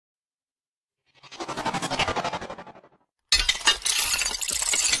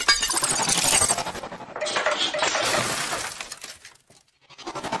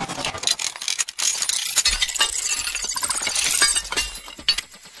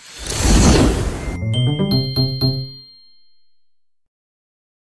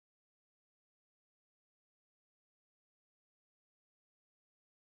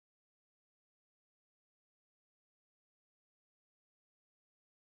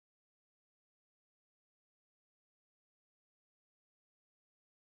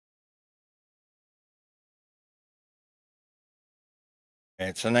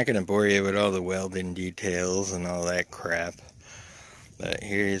Alright, so I'm not going to bore you with all the welding details and all that crap. But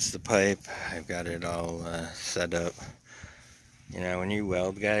here's the pipe. I've got it all set up. You know, when you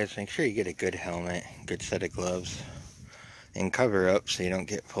weld, guys, make sure you get a good helmet, good set of gloves, and cover up so you don't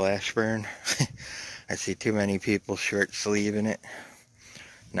get flash burn. I see too many people short sleeving it,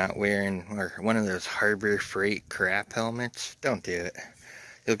 not wearing or one of those Harbor Freight crap helmets. Don't do it.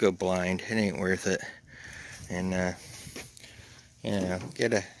 You'll go blind. It ain't worth it. And you know,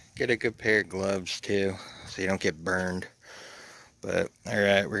 get a good pair of gloves too, so you don't get burned. But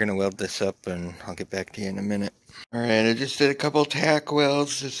alright, we're gonna weld this up and I'll get back to you in a minute. Alright, I just did a couple tack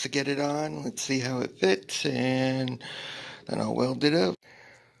welds just to get it on. Let's see how it fits and then I'll weld it up.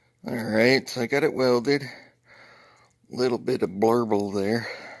 Alright, so I got it welded. Little bit of blurble there.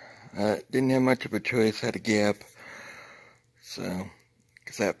 Didn't have much of a choice, had a gap. So,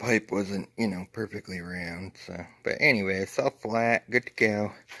 because that pipe wasn't, you know, perfectly round. So, but anyway, it's all flat, good to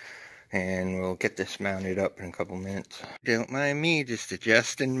go. And we'll get this mounted up in a couple minutes. Don't mind me just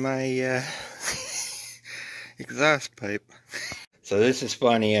adjusting my exhaust pipe. So this is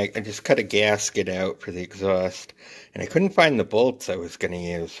funny, I just cut a gasket out for the exhaust, and I couldn't find the bolts I was going to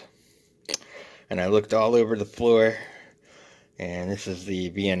use. And I looked all over the floor, and this is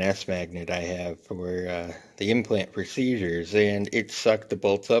the VNS magnet I have for the implant procedures, and it sucked the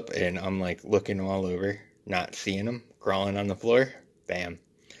bolts up, and I'm like looking all over, not seeing them, crawling on the floor, bam.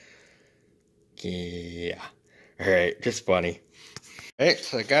 Yeah. Alright, just funny. Alright,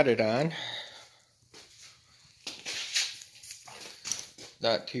 so I got it on.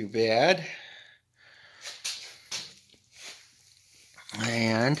 Not too bad.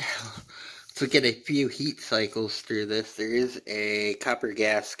 And to get a few heat cycles through this, there is a copper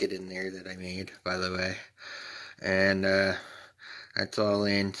gasket in there that I made, by the way. And that's all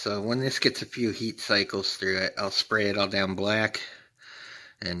in. So when this gets a few heat cycles through it, I'll spray it all down black.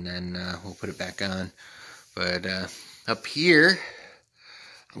 And then we'll put it back on. But up here,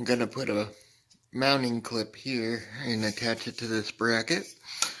 I'm going to put a mounting clip here and attach it to this bracket.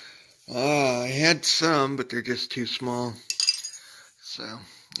 I had some, but they're just too small. So,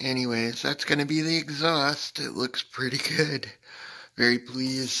 anyways, that's going to be the exhaust. It looks pretty good. Very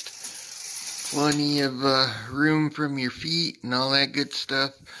pleased. Plenty of room from your feet and all that good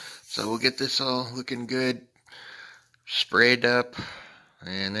stuff. So we'll get this all looking good. Sprayed up.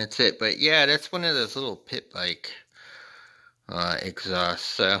 And that's it. But yeah, that's one of those little pit bike exhausts.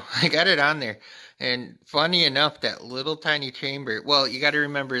 So I got it on there. And funny enough, that little tiny chamber, well, you got to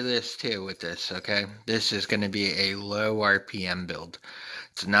remember this too with this, okay? This is going to be a low RPM build.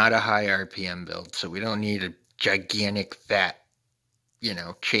 It's not a high RPM build, so we don't need a gigantic fat, you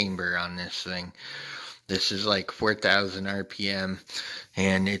know, chamber on this thing. This is like 4,000 RPM,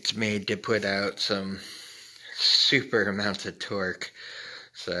 and it's made to put out some super amounts of torque.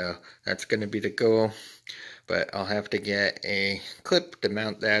 So that's going to be the goal. But I'll have to get a clip to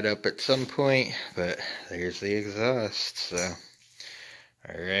mount that up at some point. But there's the exhaust. So,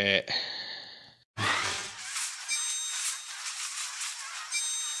 alright.